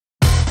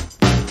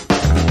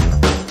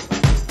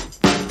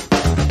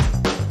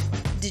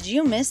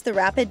you miss the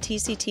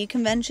Rapid+TCT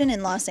Convention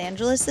in Los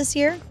Angeles this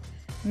year?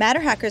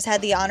 MatterHackers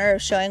had the honor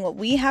of showing what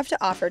we have to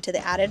offer to the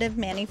additive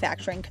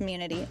manufacturing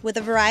community with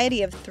a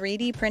variety of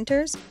 3D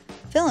printers,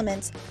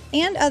 filaments,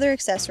 and other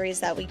accessories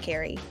that we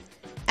carry.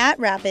 At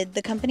Rapid,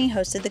 the company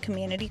hosted the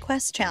Community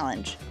Quest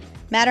Challenge.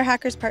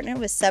 MatterHackers partnered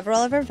with several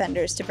of our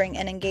vendors to bring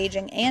an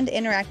engaging and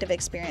interactive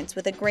experience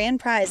with a grand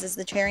prize as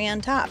the cherry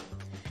on top.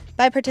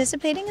 By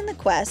participating in the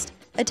quest,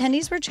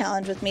 attendees were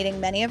challenged with meeting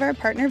many of our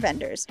partner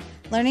vendors,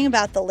 learning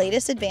about the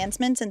latest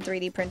advancements in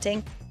 3D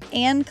printing,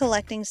 and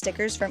collecting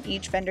stickers from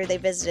each vendor they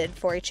visited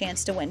for a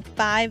chance to win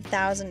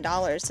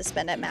 $5,000 to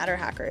spend at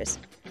MatterHackers.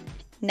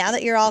 Now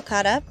that you're all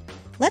caught up,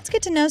 let's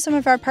get to know some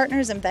of our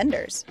partners and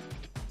vendors.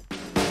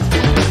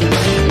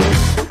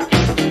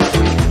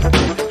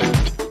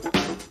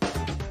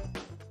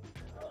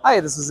 Hi,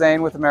 this is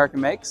Zane with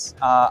American Makes.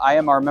 I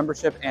am our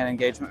membership and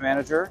engagement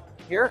manager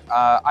here.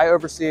 I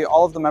oversee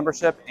all of the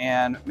membership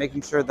and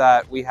making sure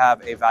that we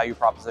have a value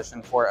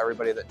proposition for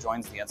everybody that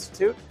joins the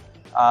Institute.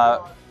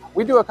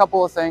 We do a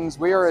couple of things.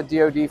 We are a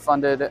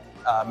DoD-funded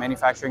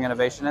Manufacturing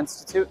Innovation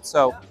Institute,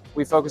 so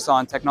we focus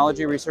on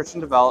technology research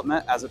and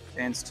development as it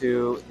pertains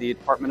to the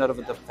Department of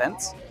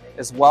Defense,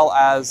 as well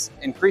as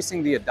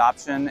increasing the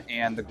adoption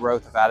and the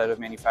growth of additive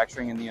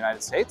manufacturing in the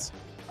United States.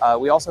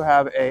 We also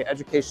have an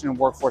education and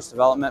workforce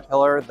development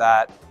pillar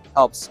that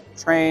helps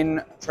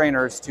train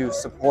trainers to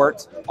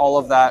support all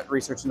of that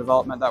research and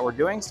development that we're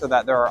doing so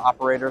that there are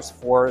operators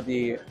for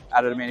the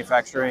additive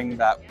manufacturing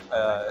that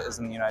is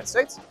in the United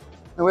States.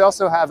 And we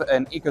also have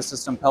an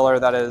ecosystem pillar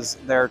that is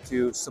there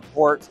to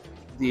support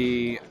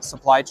the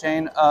supply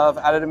chain of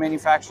additive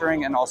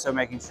manufacturing and also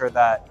making sure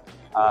that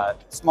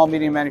small,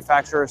 medium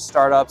manufacturers,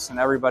 startups, and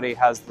everybody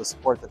has the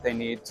support that they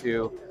need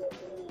to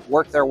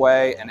work their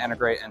way and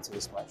integrate into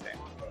the supply chain.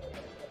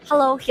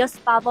 Hello, here's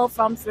Bubble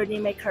from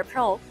 3DMaker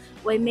Pro.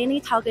 We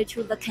mainly target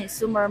to the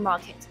consumer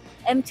market,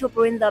 aim to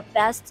bring the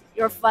best,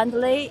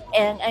 user-friendly,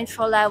 and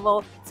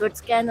entry-level 3D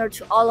scanner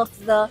to all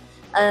of the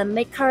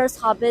makers,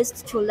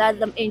 hobbyists to let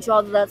them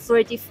enjoy the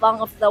 3D fun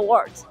of the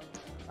world.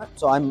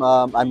 So I'm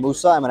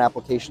Musa. I'm an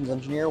applications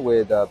engineer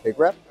with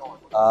BigRep.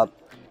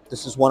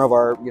 This is one of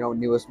our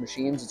newest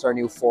machines. It's our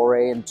new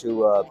foray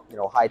into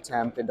high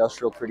temp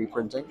industrial 3D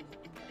printing.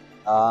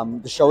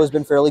 The show has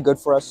been fairly good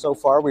for us so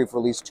far. We've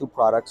released 2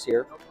 products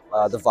here,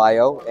 the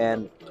Vio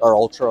and our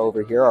Ultra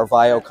over here. Our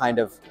Vio kind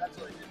of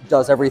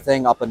does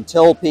everything up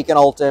until Peak and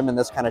Ultim, and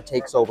this kind of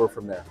takes over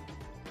from there.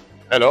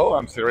 Hello,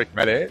 I'm Cedric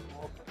Mallet.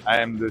 I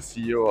am the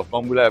CEO of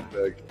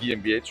BambuLab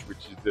GmbH,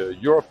 which is the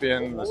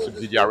European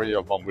subsidiary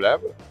of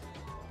BambuLab,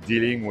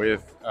 dealing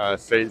with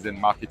sales and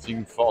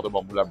marketing for the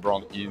BambuLab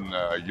brand in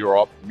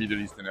Europe, Middle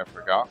East, and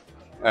Africa.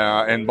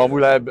 And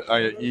BambuLab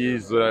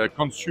is a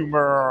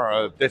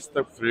consumer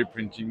desktop 3D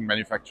printing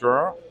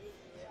manufacturer,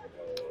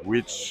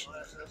 which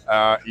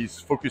is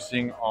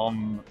focusing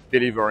on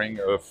delivering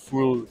a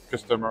full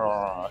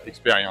customer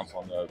experience,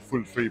 on a full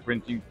 3D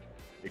printing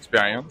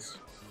experience.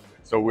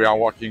 So we are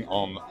working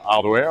on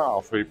hardware,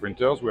 our 3D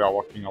printers, we are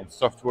working on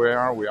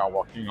software, we are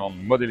working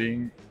on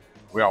modeling,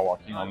 we are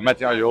working on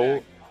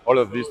material, all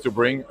of this to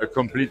bring a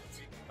complete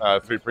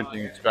 3D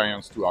printing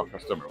experience to our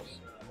customers.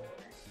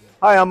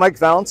 Hi, I'm Mike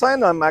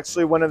Valentine. I'm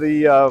actually one of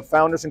the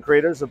founders and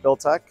creators of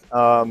BuildTak.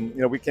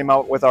 We came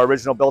out with our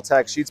original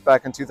BuildTak sheets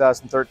back in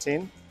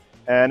 2013.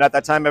 And at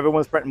that time, everyone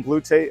was printing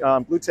blue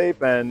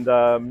tape and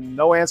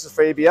no answers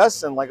for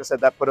ABS. And like I said,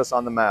 that put us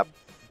on the map.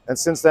 And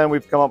since then,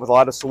 we've come up with a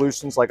lot of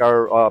solutions like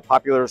our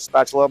popular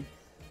spatula,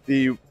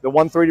 the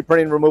one 3D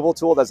printing removal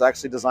tool that's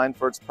actually designed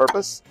for its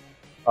purpose.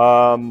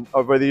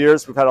 Over the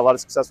years, we've had a lot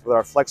of success with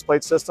our flex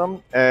plate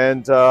system.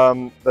 And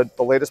the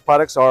latest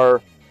products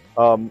are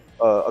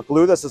a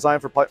glue that's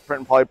designed for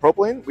printing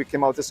polypropylene. We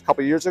came out with this a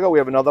couple of years ago. We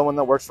have another one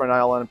that works for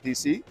nylon and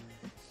PC.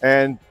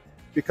 And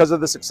because of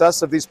the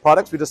success of these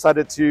products, we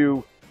decided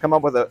to come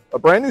up with a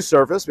brand new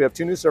surface. We have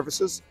 2 new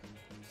surfaces,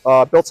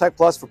 BuildTak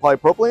Plus for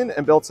polypropylene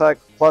and BuildTak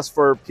Plus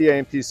for PA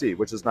and PC,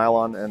 which is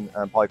nylon and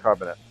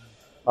polycarbonate.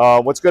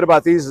 What's good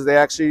about these is they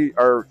actually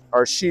are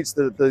sheets,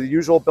 the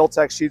usual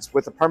BuildTak sheets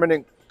with a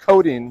permanent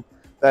coating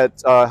that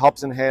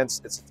helps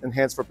enhance. It's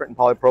enhanced for printing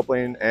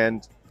polypropylene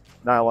and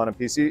nylon and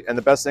PC. And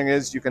the best thing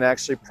is you can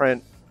actually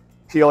print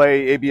PLA,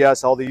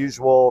 ABS, all the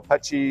usual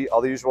PETCH,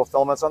 all the usual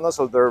filaments on this.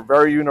 So they're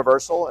very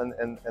universal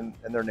in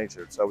their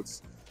nature. So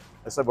it's,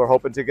 I said, we're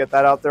hoping to get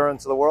that out there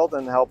into the world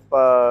and help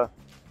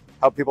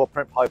people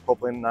print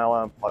polypropylene,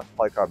 nylon,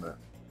 polycarbonate.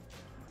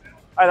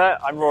 Hi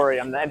there, I'm Rory.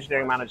 I'm the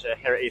engineering manager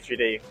here at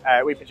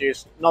E3D. We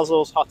produce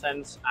nozzles, hot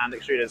ends, and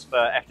extruders for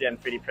FDM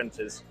 3D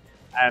printers.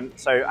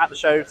 So at the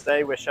show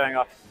today, we're showing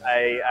off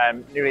a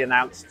newly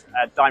announced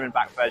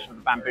Diamondback version of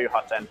the bamboo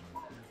hot end,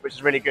 which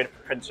is really good for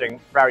printing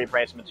very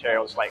abrasive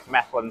materials like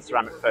metal and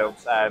ceramic filled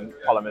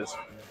polymers.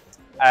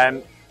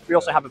 We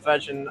also have a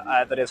version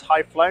that is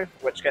high flow,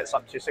 which gets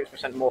up to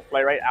 6% more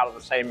flow rate out of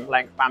the same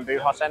length bamboo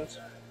hot end.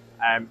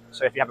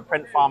 So if you have a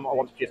print farm or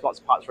want to produce lots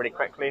of parts really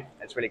quickly,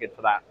 it's really good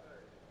for that.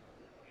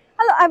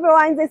 Hello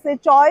everyone, this is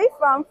Joy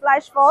from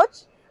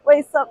Flashforge.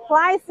 We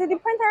supply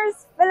 3D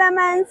printers,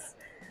 filaments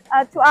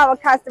to our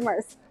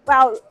customers.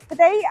 Well,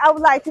 today I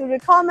would like to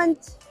recommend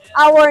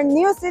our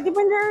new 3D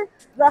printer,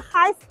 the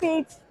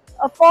high-speed,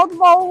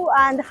 affordable,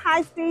 and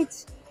high-speed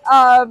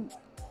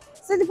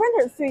 3D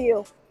printers to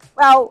you.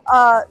 Well,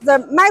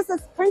 the max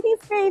printing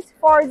speed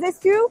for this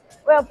tool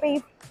will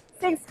be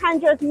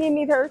 600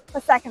 millimeters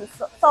per second.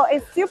 So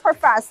it's super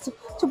fast.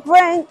 To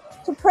print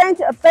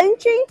a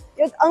benchy,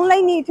 you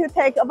only need to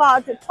take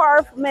about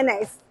 12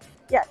 minutes.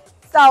 Yeah.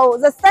 So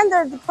the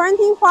standard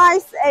printing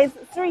price is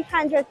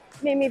 300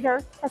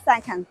 millimeters per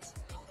second.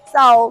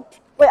 So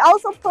we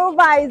also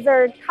provide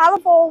the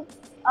colorful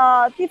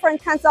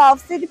different kinds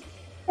of 3D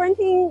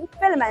printing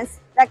filaments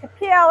like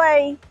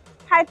PLA,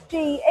 Type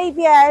G,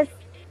 ABS,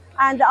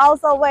 and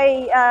also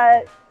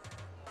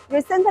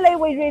recently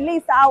we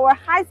released our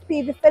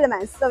high-speed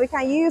filaments, so we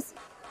can use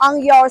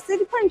on your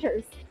 3D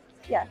printers.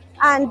 Yeah,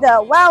 and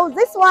well,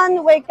 this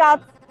one we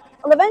got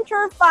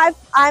Adventure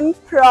 5M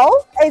Pro.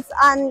 It's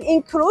an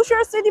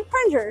enclosure 3D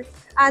printer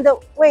and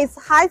with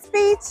high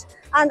speed,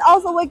 and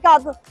also we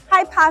got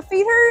high path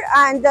filter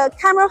and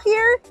camera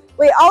here.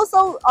 We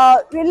also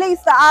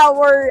released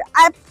our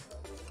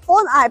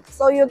phone app,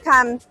 so you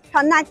can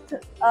connect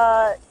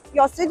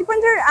your 3D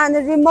printer and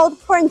remote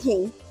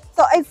printing.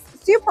 So it's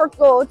super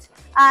good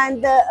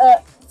and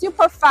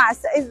super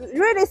fast. It's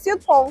really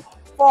suitable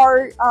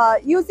for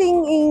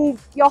using in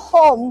your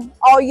home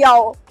or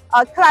your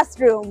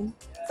classroom.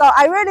 So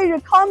I really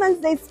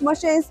recommend these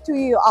machines to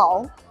you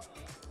all.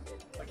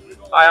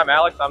 Hi, I'm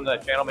Alex. I'm the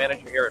channel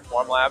manager here at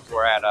Formlabs.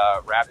 We're at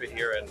Rapid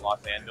here in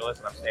Los Angeles,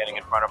 and I'm standing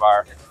in front of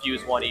our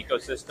Fuse One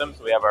ecosystem.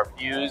 So we have our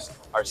Fuse,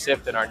 our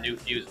SIFT, and our new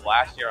Fuse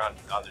last year on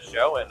the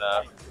show, and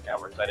yeah,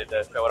 we're excited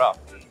to show it off.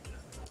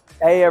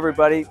 Hey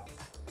everybody,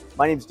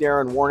 my name is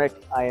Darren Warnick.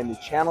 I am the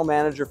channel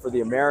manager for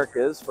the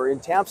Americas for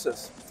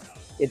Intamsys.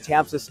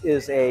 Intamsys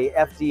is a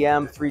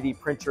FDM 3D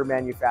printer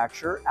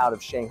manufacturer out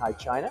of Shanghai,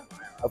 China.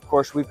 Of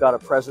course, we've got a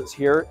presence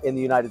here in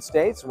the United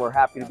States, and we're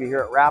happy to be here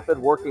at Rapid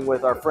working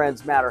with our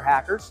friends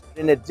MatterHackers.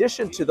 In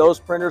addition to those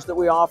printers that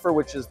we offer,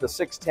 which is the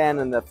 610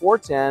 and the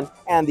 410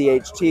 and the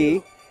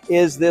HT,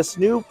 is this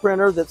new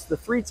printer that's the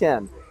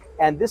 310.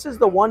 And this is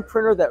the one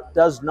printer that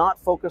does not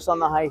focus on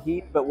the high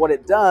heat, but what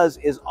it does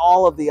is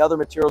all of the other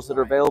materials that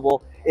are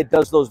available, it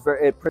prints those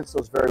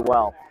very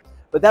well.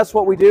 But that's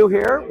what we do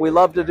here. We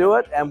love to do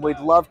it, and we'd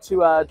love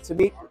to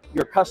meet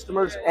your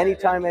customers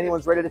anytime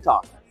anyone's ready to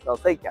talk. So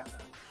thank you.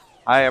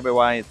 Hi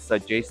everyone, it's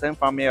Jason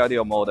from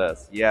AIO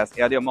Motors. Yes,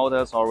 AIO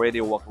Motors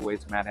already worked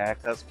with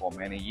MatterHackers for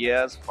many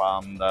years,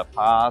 from the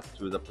parts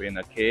to the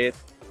printer kit.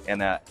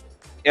 And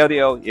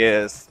AIO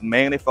is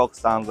mainly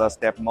focused on the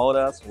step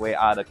motors. We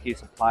are the key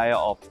supplier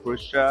of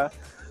pusher,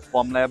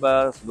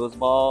 Formlabs, loose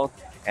balls,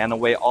 and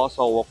we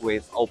also work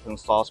with open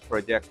source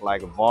projects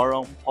like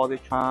Voron,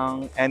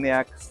 Positron,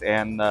 NX,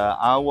 and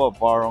our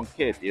Voron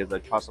kit is a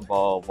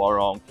trustable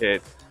Voron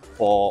kit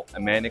for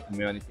many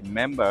community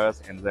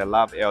members, and they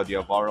love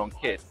LDO Voron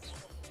kits.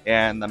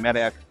 And the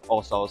MatterHackers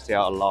also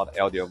sell a lot of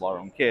LDO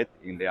Voron kit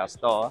in their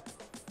store.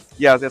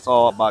 Yes, it's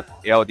all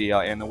about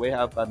LDO, and we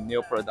have a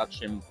new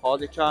production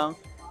Positron.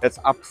 It's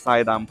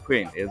upside down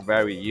print. It's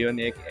very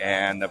unique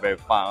and very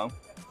fun.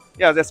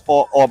 Yeah, that's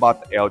all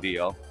about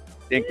LDO.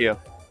 Thank you.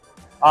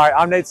 All right,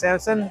 I'm Nate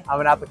Sampson. I'm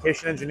an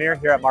application engineer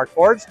here at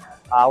Markforged.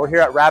 We're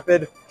here at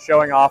Rapid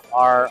showing off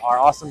our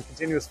awesome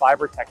continuous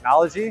fiber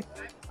technology.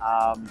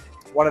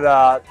 One of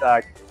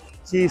the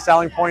key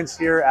selling points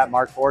here at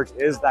Markforged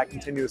is that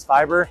continuous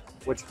fiber,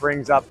 which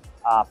brings up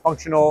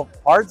functional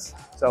parts.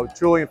 So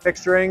tooling and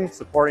fixturing,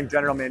 supporting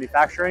general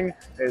manufacturing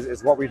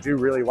is what we do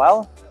really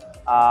well.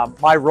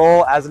 My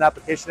role as an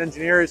application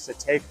engineer is to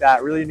take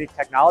that really unique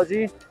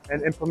technology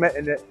and implement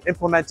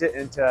it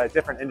into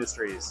different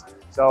industries.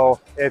 So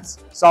it's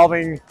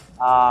solving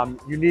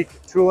unique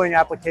tooling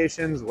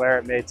applications where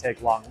it may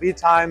take long lead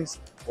times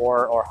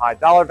or high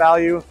dollar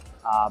value.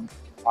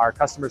 Our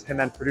customers can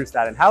then produce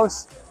that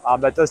in-house.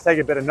 That does take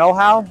a bit of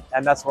know-how,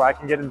 and that's where I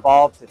can get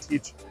involved to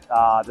teach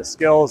the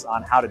skills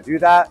on how to do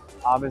that,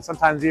 and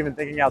sometimes even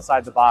thinking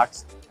outside the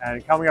box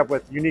and coming up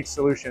with unique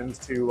solutions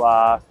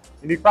to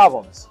unique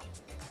problems.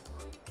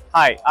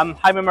 Hi, I'm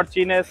Jaime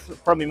Martinez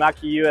from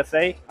Imaki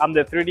USA. I'm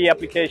the 3D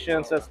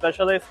applications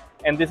specialist,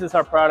 and this is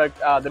our product,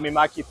 the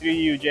Mimaki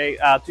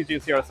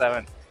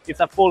 3UJ2207.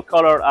 It's a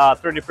full-color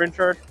 3D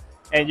printer,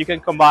 and you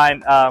can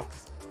combine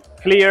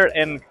clear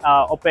and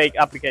opaque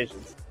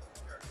applications.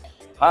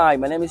 Hi,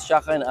 my name is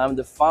Shaka, and I'm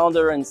the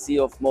founder and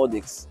CEO of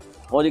Modix.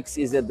 Modix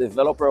is a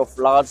developer of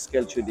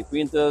large-scale 3D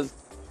printers.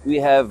 We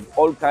have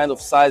all kinds of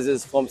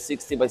sizes from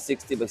 60 by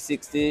 60 by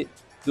 60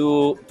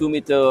 to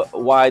 2-meter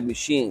wide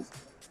machines.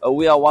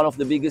 We are one of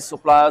the biggest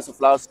suppliers of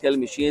large-scale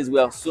machines. We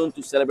are soon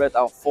to celebrate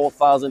our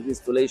 4,000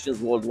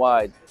 installations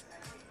worldwide.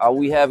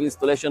 We have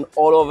installation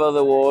all over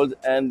the world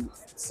and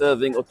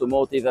serving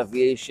automotive,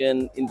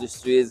 aviation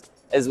industries,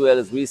 as well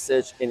as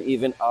research and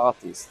even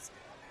artists.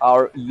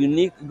 Our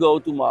unique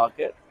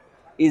go-to-market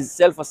is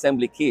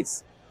self-assembly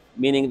kits,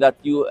 meaning that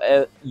you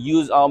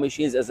use our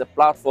machines as a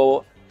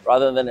platform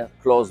rather than a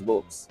closed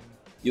box.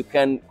 You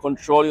can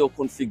control your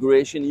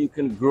configuration, you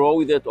can grow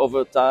with it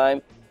over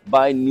time,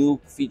 buy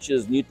new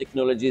features, new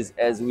technologies,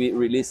 as we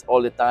release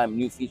all the time,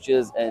 new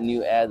features and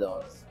new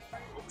add-ons.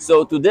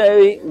 So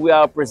today we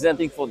are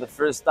presenting for the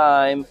first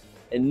time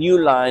a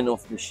new line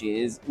of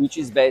machines, which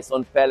is based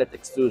on pellet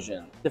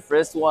extrusion. The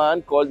first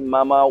one called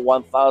Mama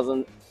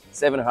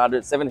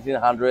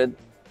 1700,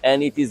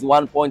 and it is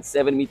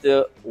 1.7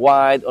 meter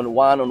wide on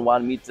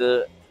 1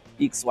 meter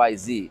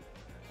XYZ.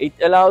 It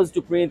allows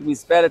to print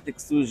with pellet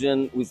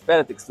extrusion, with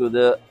pellet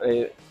extruder,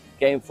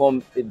 came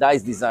from the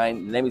dice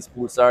design. The name is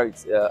Pulsar.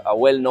 It's a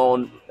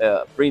well-known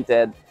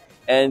printhead,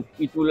 and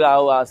it will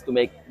allow us to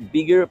make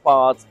bigger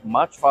parts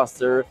much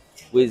faster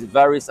with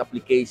various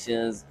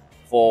applications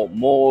for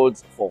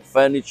molds, for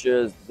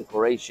furniture,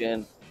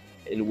 decoration,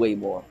 and way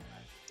more.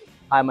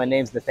 Hi, my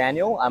name's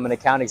Nathaniel. I'm an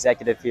account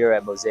executive here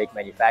at Mosaic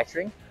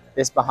Manufacturing.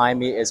 This behind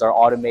me is our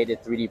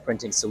automated 3D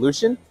printing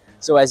solution.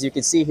 So as you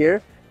can see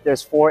here,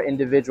 there's 4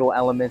 individual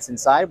elements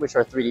inside, which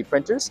are 3D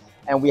printers.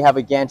 And we have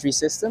a gantry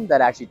system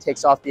that actually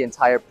takes off the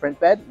entire print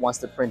bed once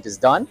the print is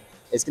done.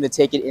 It's going to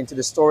take it into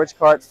the storage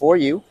cart for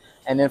you.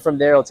 And then from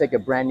there, it'll take a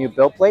brand new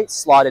build plate,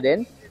 slot it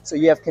in. So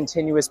you have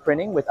continuous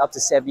printing with up to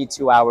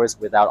 72 hours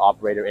without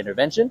operator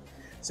intervention.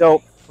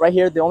 So right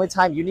here, the only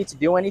time you need to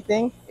do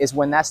anything is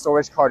when that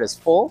storage cart is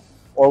full,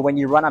 or when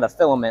you run out of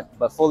filament.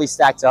 But fully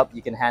stacked up,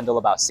 you can handle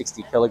about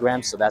 60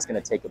 kilograms. So that's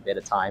going to take a bit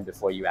of time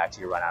before you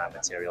actually run out of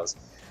materials.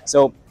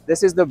 So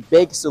this is the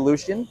big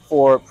solution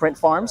for print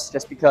farms,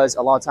 just because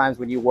a lot of times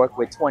when you work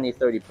with 20,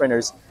 30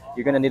 printers,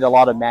 you're going to need a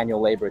lot of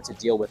manual labor to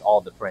deal with all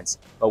the prints.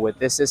 But with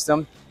this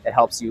system, it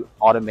helps you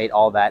automate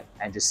all that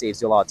and just saves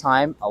you a lot of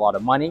time, a lot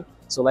of money.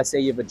 So let's say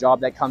you have a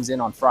job that comes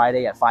in on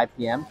Friday at 5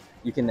 p.m.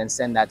 You can then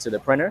send that to the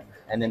printer.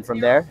 And then from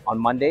there, on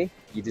Monday,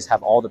 you just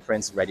have all the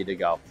prints ready to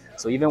go.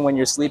 So even when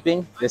you're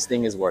sleeping, this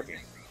thing is working.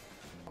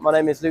 My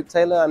name is Luke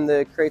Taylor. I'm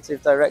the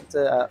creative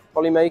director at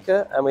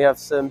Polymaker, and we have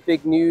some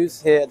big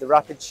news here at the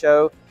Rapid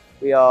show.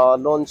 We are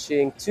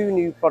launching 2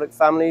 new product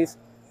families.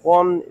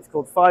 One is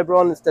called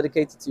Fibron. It's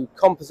dedicated to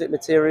composite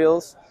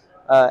materials.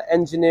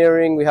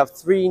 Engineering, we have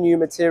 3 new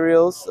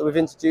materials that we've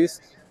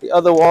introduced. The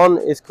other one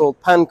is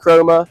called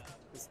Panchroma.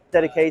 It's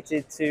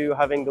dedicated to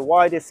having the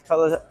widest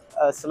color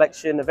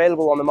selection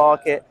available on the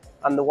market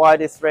and the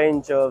widest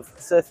range of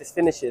surface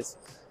finishes.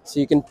 So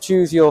you can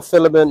choose your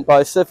filament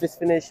by surface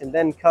finish and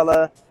then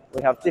color.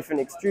 We have different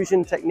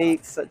extrusion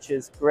techniques such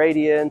as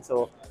gradient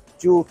or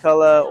dual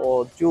color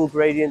or dual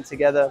gradient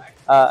together.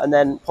 And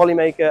then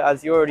Polymaker,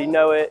 as you already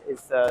know it,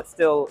 is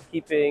still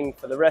keeping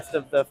for the rest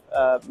of the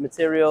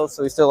materials.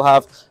 So we still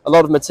have a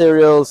lot of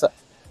materials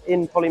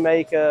in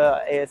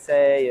Polymaker,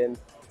 ASA and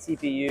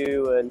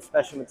TPU, and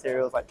special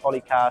materials like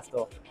polycast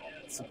or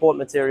support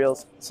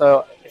materials.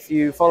 So if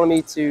you follow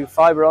me to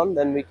Fibron,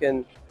 then we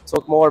can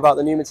talk more about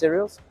the new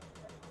materials.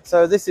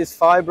 So this is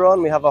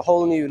Fibron. We have a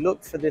whole new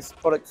look for this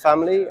product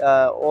family.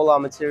 All our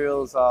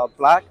materials are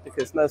black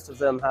because most of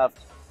them have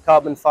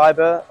carbon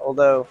fiber,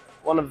 although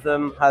one of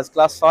them has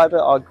glass fiber,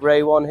 our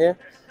gray one here.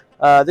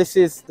 This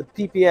is the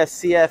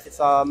PPS CF. It's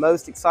our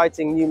most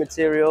exciting new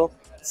material.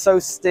 It's so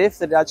stiff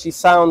that it actually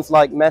sounds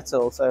like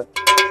metal. So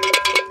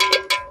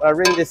when I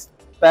ring this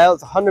bell,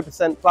 it's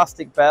 100%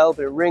 plastic bell,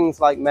 but it rings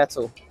like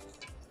metal.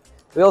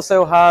 We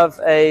also have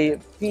a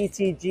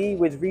PETG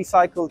with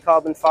recycled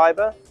carbon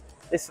fiber.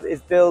 This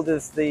is billed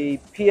as the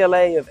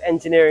PLA of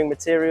engineering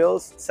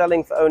materials,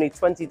 selling for only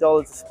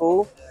 $20 a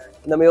spool.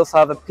 And then we also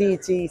have a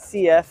PET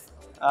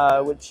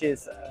CF, which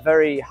is a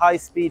very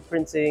high-speed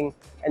printing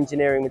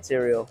engineering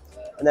material.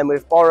 And then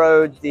we've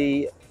borrowed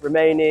the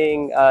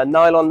remaining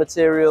nylon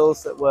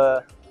materials that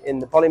were in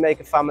the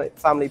Polymaker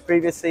family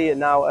previously and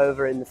now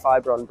over in the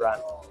Fibron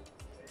brand.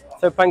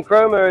 So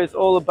Panchroma is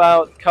all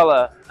about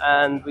color,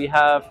 and we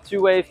have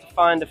 2 ways to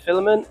find a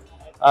filament,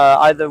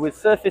 either with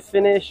surface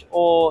finish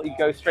or you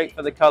go straight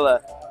for the color.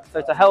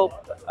 So to help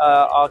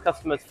our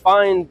customers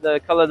find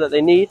the color that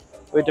they need,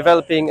 we're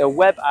developing a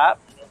web app.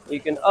 You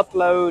can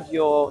upload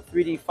your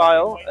 3D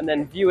file and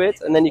then view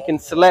it, and then you can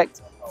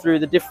select through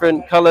the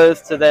different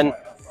colors to then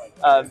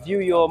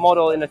view your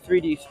model in a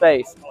 3D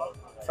space.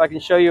 So I can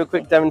show you a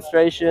quick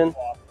demonstration.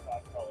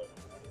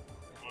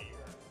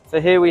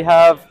 So here we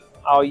have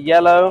our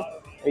yellow.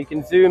 You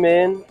can zoom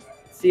in,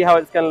 see how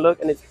it's going to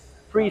look, and it's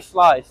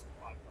pre-sliced.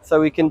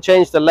 So we can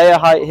change the layer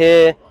height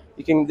here.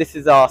 This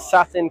is our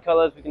satin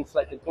colors. We can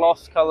select a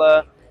gloss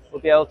color.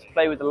 We'll be able to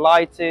play with the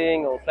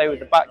lighting or play with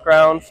the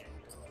backgrounds.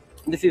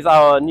 This is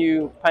our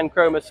new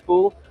Panchroma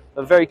spool.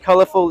 They're very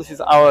colorful. This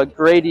is our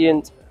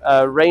gradient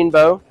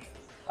rainbow.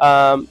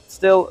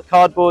 Still a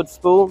cardboard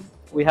spool.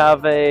 We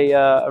have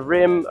a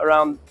rim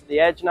around the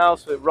edge now,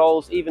 so it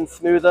rolls even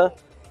smoother.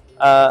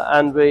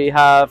 And we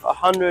have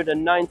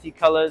 190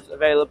 colors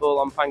available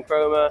on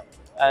Panchroma.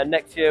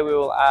 Next year we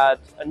will add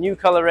a new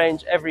color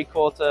range every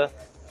quarter.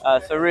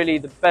 So really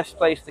the best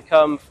place to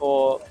come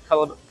for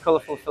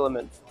colorful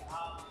filaments.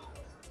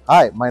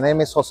 Hi, my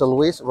name is Jose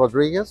Luis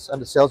Rodriguez. I'm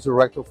the sales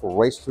director for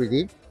Race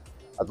 3D.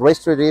 At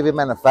Race 3D, we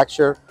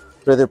manufacture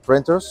 3D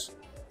printers,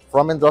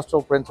 from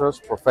industrial printers,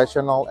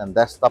 professional and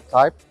desktop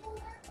type.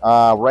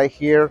 Right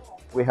here,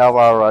 we have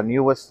our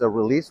newest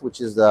release,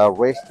 which is the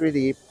Race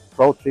 3D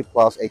Pro 3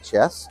 Plus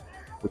HS,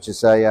 which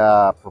is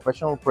a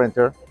professional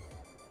printer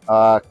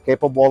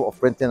capable of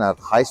printing at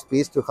high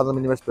speeds, 200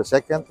 millimeters per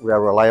second, with a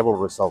reliable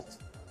result.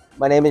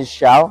 My name is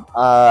Xiao.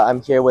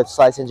 I'm here with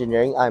Slice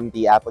Engineering. I'm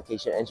the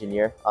application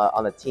engineer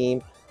on the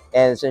team.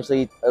 And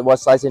essentially what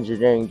Slice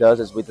Engineering does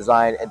is we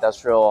design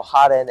industrial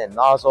hot end and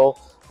nozzle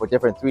for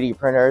different 3D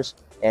printers,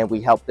 and we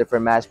help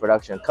different mass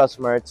production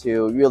customers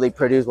to really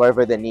produce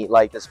whatever they need,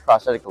 like this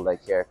prosthetic leg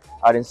here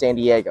out in San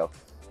Diego.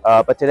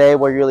 But today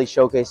we're really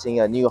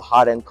showcasing a new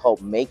hot end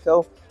called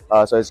Mako.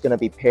 So it's going to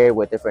be paired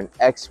with different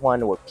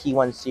X1 or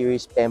P1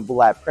 series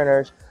BambuLab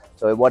printers.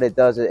 So what it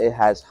does is it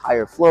has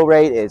higher flow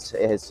rate,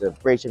 it's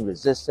abrasion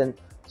resistant,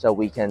 so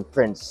we can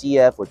print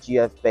CF or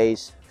GF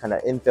based kind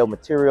of infill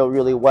material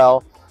really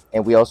well.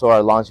 And we also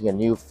are launching a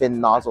new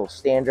fin nozzle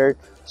standard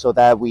so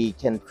that we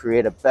can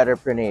create a better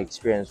printing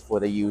experience for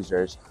the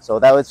users. So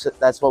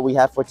that's what we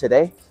have for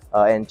today.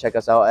 And check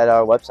us out at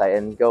our website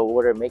and go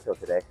order Mako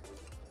today.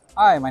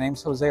 Hi, my name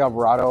is Jose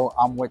Alvarado.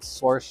 I'm with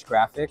Source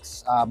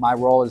Graphics. My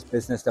role is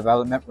Business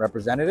Development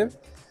Representative.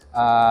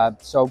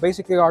 So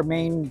basically our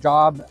main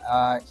job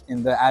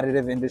in the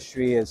additive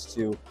industry is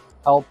to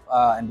help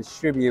and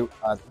distribute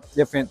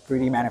different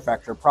 3D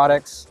manufactured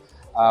products,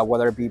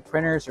 whether it be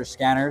printers or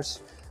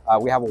scanners.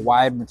 We have a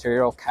wide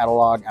material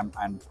catalog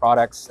and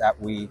products that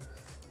we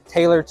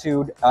tailor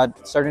to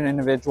certain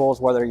individuals,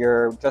 whether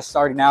you're just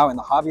starting out in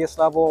the hobbyist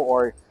level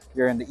or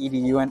you're in the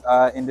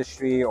EDU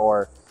industry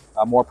or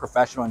a more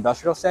professional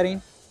industrial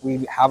setting.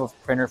 We have a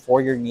printer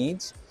for your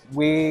needs.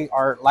 We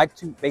like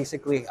to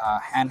basically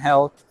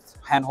handhold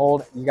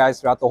you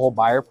guys throughout the whole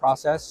buyer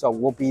process. So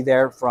we'll be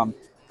there from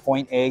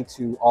point A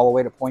to all the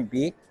way to point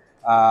B.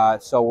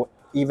 So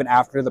even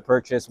after the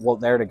purchase, we're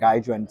there to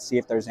guide you and see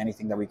if there's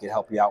anything that we could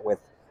help you out with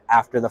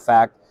after the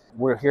fact.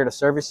 We're here to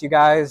service you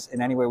guys in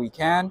any way we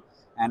can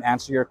and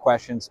answer your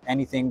questions.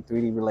 Anything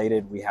 3D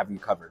related, we have you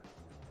covered.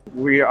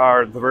 We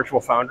are the Virtual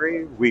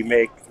Foundry. We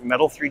make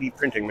metal 3D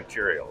printing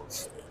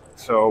materials.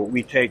 So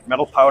we take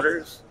metal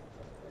powders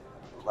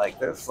like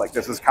this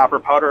is copper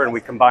powder, and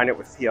we combine it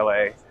with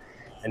PLA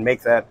and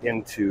make that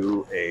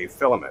into a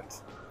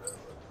filament.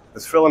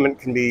 This filament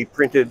can be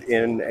printed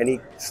in any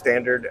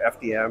standard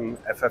FDM,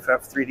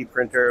 FFF 3D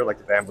printer like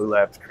the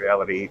BambuLab,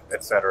 Creality,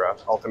 etc.,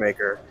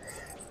 UltiMaker.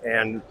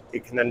 And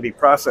it can then be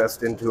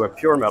processed into a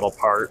pure metal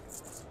part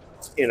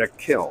in a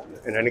kiln,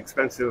 an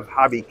inexpensive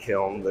hobby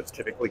kiln that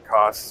typically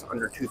costs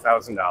under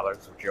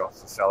 $2,000, which you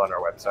also sell on our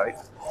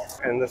website.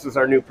 And this is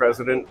our new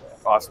president,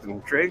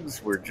 Austin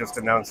Triggs. We're just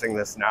announcing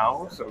this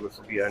now, so this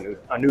will be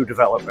a new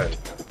development.